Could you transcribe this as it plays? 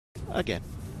again.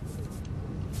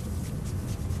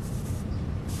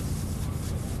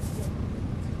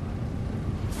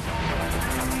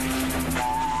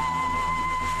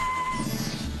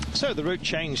 So the route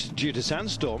changed due to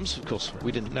sandstorms. Of course,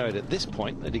 we didn't know it at this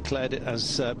point. They declared it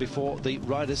as before the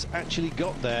riders actually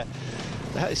got there.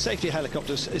 The safety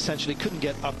helicopters essentially couldn't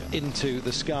get up into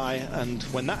the sky, and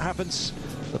when that happens,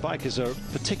 the bikers are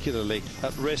particularly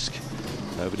at risk.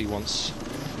 Nobody wants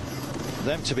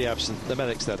them to be absent, the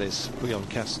medics that is. Bouillon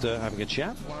Caster having a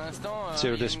chat.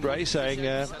 Zouerat Display saying,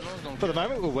 for the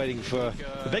moment we're waiting for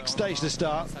the big stage to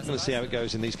start. I'm going to see how it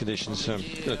goes in these conditions. So I'm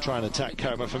going to try and attack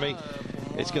Coma. For me,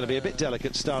 it's going to be a bit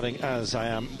delicate starting as I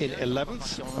am in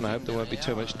 11th, and I hope there won't be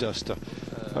too much dust. I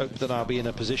hope that I'll be in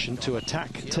a position to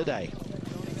attack today.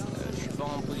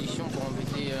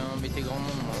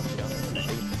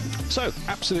 So,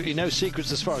 absolutely no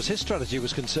secrets as far as his strategy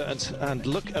was concerned, and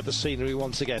look at the scenery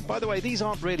once again. By the way, these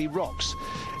aren't really rocks,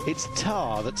 it's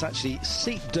tar that's actually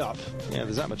seeped up. Yeah,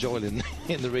 there's that much oil in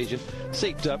the region.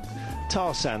 Seeped up,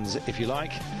 tar sands if you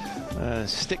like.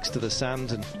 Sticks to the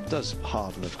sand and does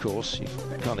harden, of course. You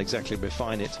can't exactly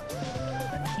refine it.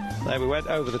 There we went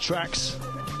over the tracks.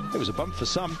 It was a bump for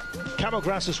some. Camel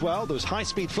grass as well. There was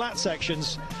high-speed flat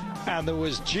sections, and there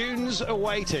was dunes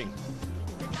awaiting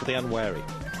for the unwary.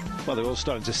 Well, they're all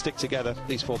starting to stick together.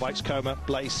 These four bikes: Coma,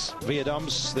 Blaise,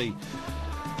 Viadoms,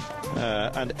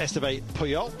 and Esteve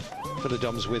Puyol.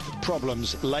 Viadoms with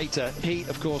problems later. He,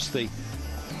 of course,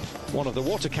 one of the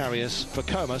water carriers for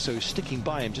Coma, so he's sticking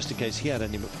by him just in case he had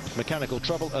any mechanical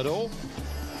trouble at all.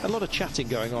 A lot of chatting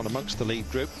going on amongst the lead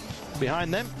group.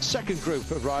 Behind them, second group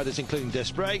of riders, including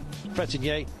Desprez,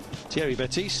 Frétinier, Thierry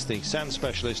Baptiste, the sand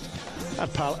specialist,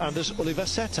 and Paul Anders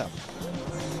Oliverseta.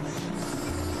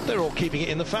 They're all keeping it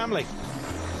in the family.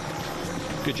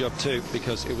 Good job too,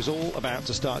 because it was all about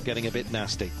to start getting a bit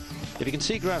nasty. If you can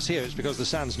see grass here, it's because the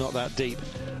sand's not that deep.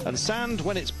 And sand,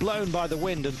 when it's blown by the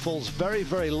wind and falls very,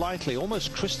 very lightly,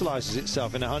 almost crystallizes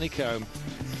itself in a honeycomb.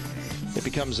 It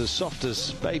becomes as soft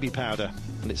as baby powder,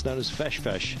 and it's known as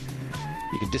fesh.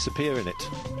 You can disappear in it.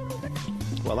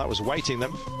 Well, that was awaiting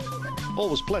them. All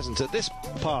was pleasant at this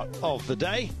part of the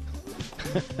day.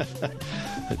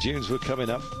 The dunes were coming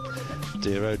up.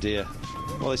 Dear, oh dear.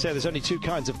 Well, they say there's only two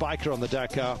kinds of biker on the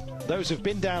Dakar. Those who've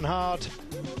been down hard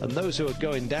and those who are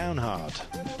going down hard.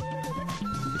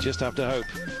 You just have to hope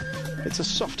it's a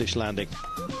softish landing.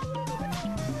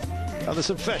 And there's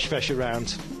some fesh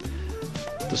around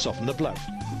to soften the blow.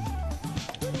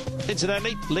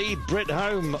 Incidentally, lead Brit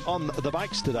home on the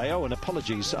bikes today. Oh, and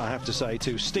apologies, I have to say,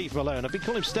 to Steve Malone. I've been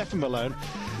calling him Stefan Malone.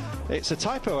 It's a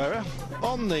typo error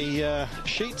on the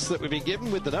sheets that we've been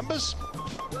given with the numbers.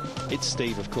 It's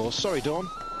Steve, of course. Sorry, Dawn.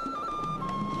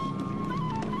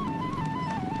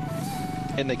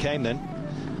 In they came then.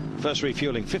 First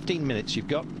refueling, 15 minutes you've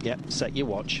got. Yep, set your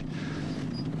watch.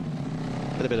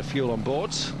 Get a bit of fuel on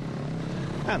board.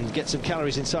 And get some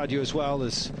calories inside you as well.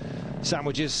 There's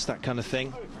sandwiches, that kind of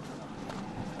thing.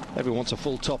 Everyone wants a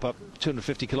full top-up,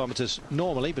 250 kilometres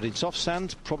normally, but in soft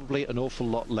sand, probably an awful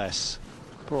lot less.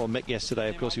 Poor old Mick yesterday,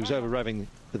 of course, he was over-revving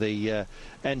the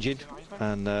engine,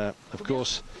 and of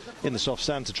course in the soft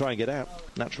sand to try and get out,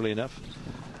 naturally enough.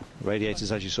 The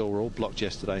radiators, as you saw, were all blocked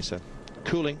yesterday, so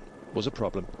cooling was a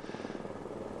problem.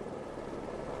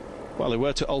 Well, they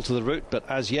were to alter the route, but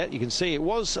as yet you can see it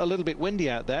was a little bit windy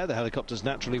out there. The helicopters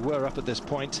naturally were up at this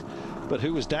point, but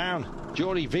who was down?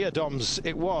 Jory Viadoms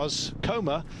it was.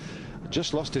 Coma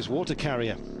just lost his water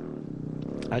carrier.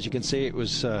 As you can see, it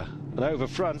was an over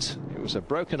front. It was a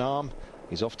broken arm.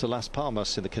 He's off to Las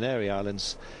Palmas in the Canary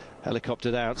Islands,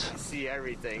 helicoptered out. You see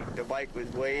everything. The bike was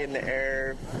way in the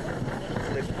air,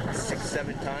 flipped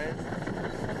 6-7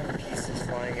 times, pieces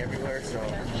flying everywhere, so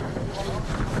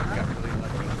got really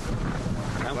lucky.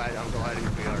 I'm glad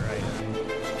he'll be all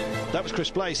right. That was Chris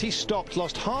Blaise. He stopped,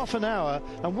 lost half an hour,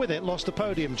 and with it lost a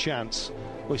podium chance.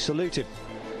 We salute him.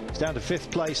 He's down to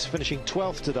 5th place, finishing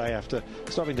 12th today after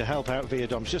stopping to help out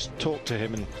Viadoms. Just talk to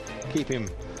him and keep him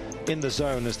in the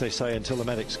zone, as they say, until the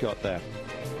medics got there.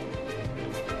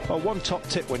 Well, one top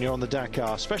tip when you're on the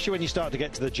Dakar, especially when you start to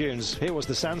get to the dunes. Here was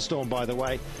the sandstorm, by the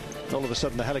way. All of a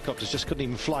sudden the helicopters just couldn't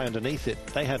even fly underneath it.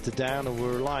 They had to down, and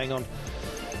were relying on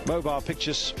mobile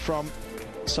pictures from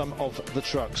some of the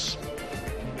trucks.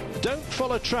 Don't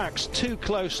follow tracks too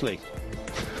closely.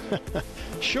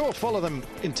 Sure, follow them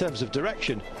in terms of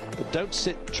direction, but don't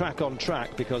sit track on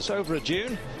track, because over a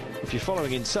dune, if you're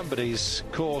following in somebody's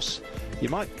course, you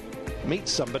might meet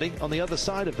somebody on the other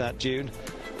side of that dune,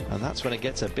 and that's when it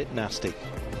gets a bit nasty.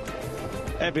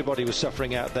 Everybody was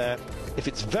suffering out there. If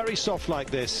it's very soft like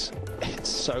this, it's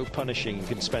so punishing. You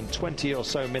can spend 20 or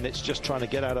so minutes just trying to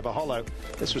get out of a hollow.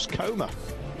 This was Coma.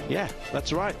 Yeah,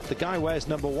 that's right. The guy wears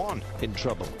number 1 in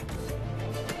trouble.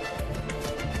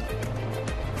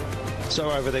 So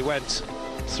over they went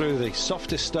through the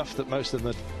softest stuff that most of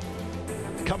them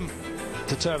had come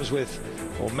to terms with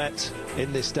or met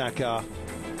in this Dakar.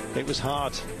 It was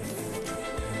hard.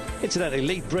 Incidentally,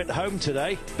 lead Brit home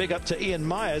today. Big up to Ian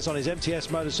Myers on his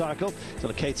MTS motorcycle. He's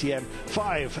on a KTM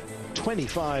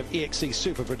 525 EXC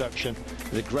Super Production.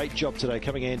 Did a great job today,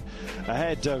 coming in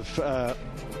ahead of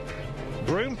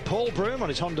Paul Broom on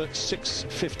his Honda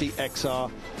 650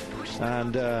 XR,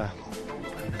 and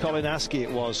Colin Askey,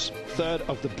 it was, third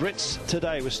of the Brits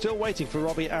today. We're still waiting for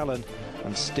Robbie Allen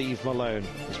and Steve Malone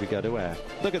as we go to air.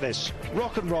 Look at this.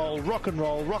 Rock and roll, rock and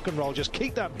roll, rock and roll. Just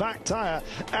keep that back tyre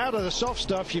out of the soft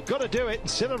stuff. You've got to do it. And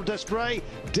Cyril Desprez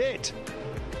did.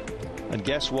 And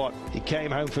guess what? He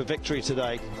came home for victory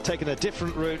today, taking a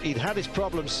different route. He'd had his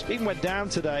problems, even went down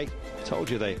today. Told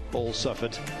you they all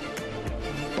suffered.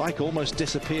 Bike almost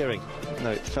disappearing.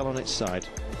 No, it fell on its side.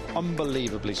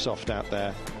 Unbelievably soft out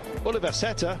there. Oliver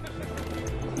Setter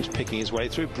was picking his way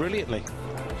through brilliantly.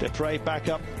 Desprez back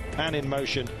up and in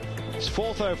motion. His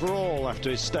 4th overall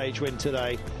after his stage win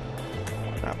today.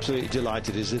 Absolutely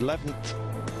delighted. His 11th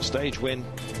stage win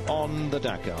on the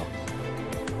Dakar.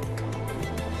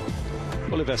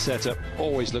 Oliver Setter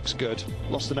always looks good.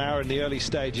 Lost an hour in the early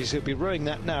stages. He'll be ruining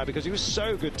that now because he was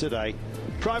so good today.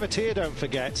 Privateer, don't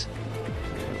forget.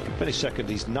 Finished second.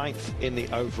 He's 9th in the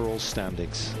overall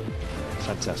standings.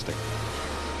 Fantastic.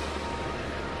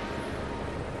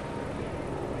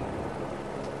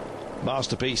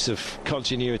 Masterpiece of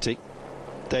continuity.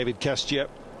 David Castio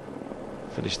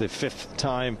finished the 5th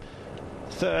time,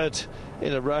 3rd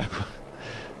in a row.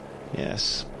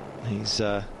 Yes, he's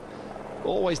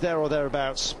always there or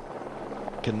thereabouts.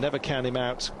 Can never count him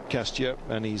out, Castio,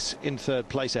 and he's in 3rd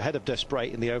place ahead of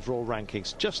Desprez in the overall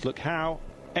rankings. Just look how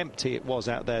empty it was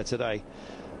out there today.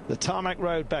 The tarmac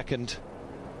road beckoned.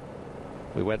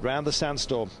 We went round the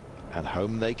sandstorm and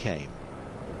home they came.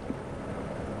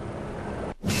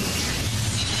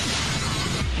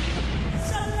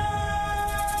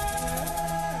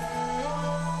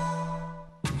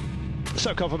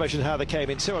 So confirmation how they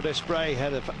came in. Cyril Desprez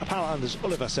ahead of Palander's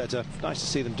Oliver Setter. Nice to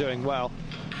see them doing well.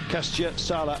 Castio,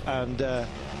 Sala and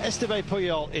Esteve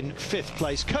Puyol in 5th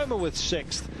place. Coma with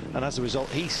 6th, and as a result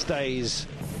he stays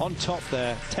on top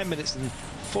there. 10 minutes and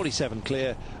 47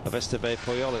 clear of Esteve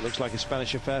Puyol. It looks like a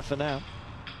Spanish affair for now.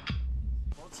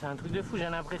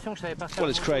 Well,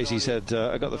 it's crazy, he said.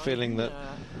 I got the feeling that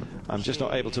I'm just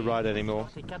not able to ride anymore.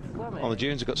 On the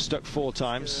dunes I got stuck 4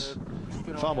 times.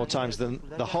 Far more times than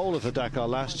the whole of the Dakar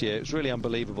last year. It was really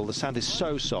unbelievable. The sand is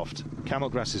so soft. Camel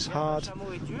grass is hard.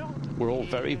 We're all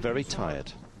very, very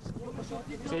tired.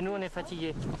 In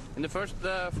the first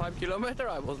 5 kilometers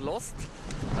I was lost,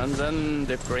 and then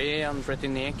Desprez and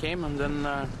Bretagne came, and then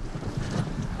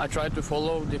I tried to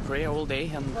follow Desprez all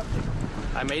day, and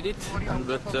I made it,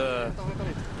 but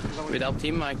without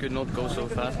him I could not go so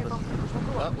fast. But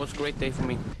that was a great day for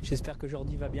me.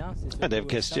 And Dave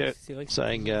Castio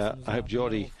saying, I hope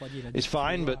Jordi is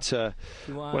fine, but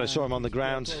when I saw him on the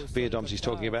ground, Viadoms he's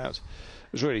talking about,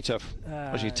 it was really tough.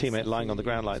 Watching a teammate lying on the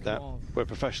ground like that. We're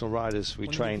professional riders, we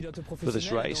train for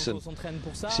this race, and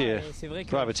see a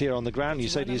privateer on the ground, you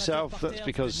say to yourself, that's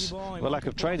because of a lack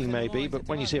of training maybe, but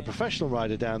when you see a professional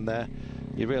rider down there,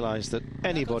 you realise that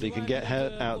anybody can get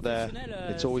hurt out there.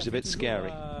 It's always a bit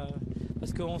scary.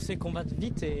 Parce qu'on sait combattre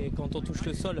vite, et quand on touche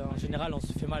le sol, en général, on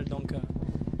se fait mal, donc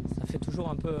ça fait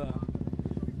toujours un peu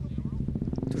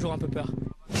peur.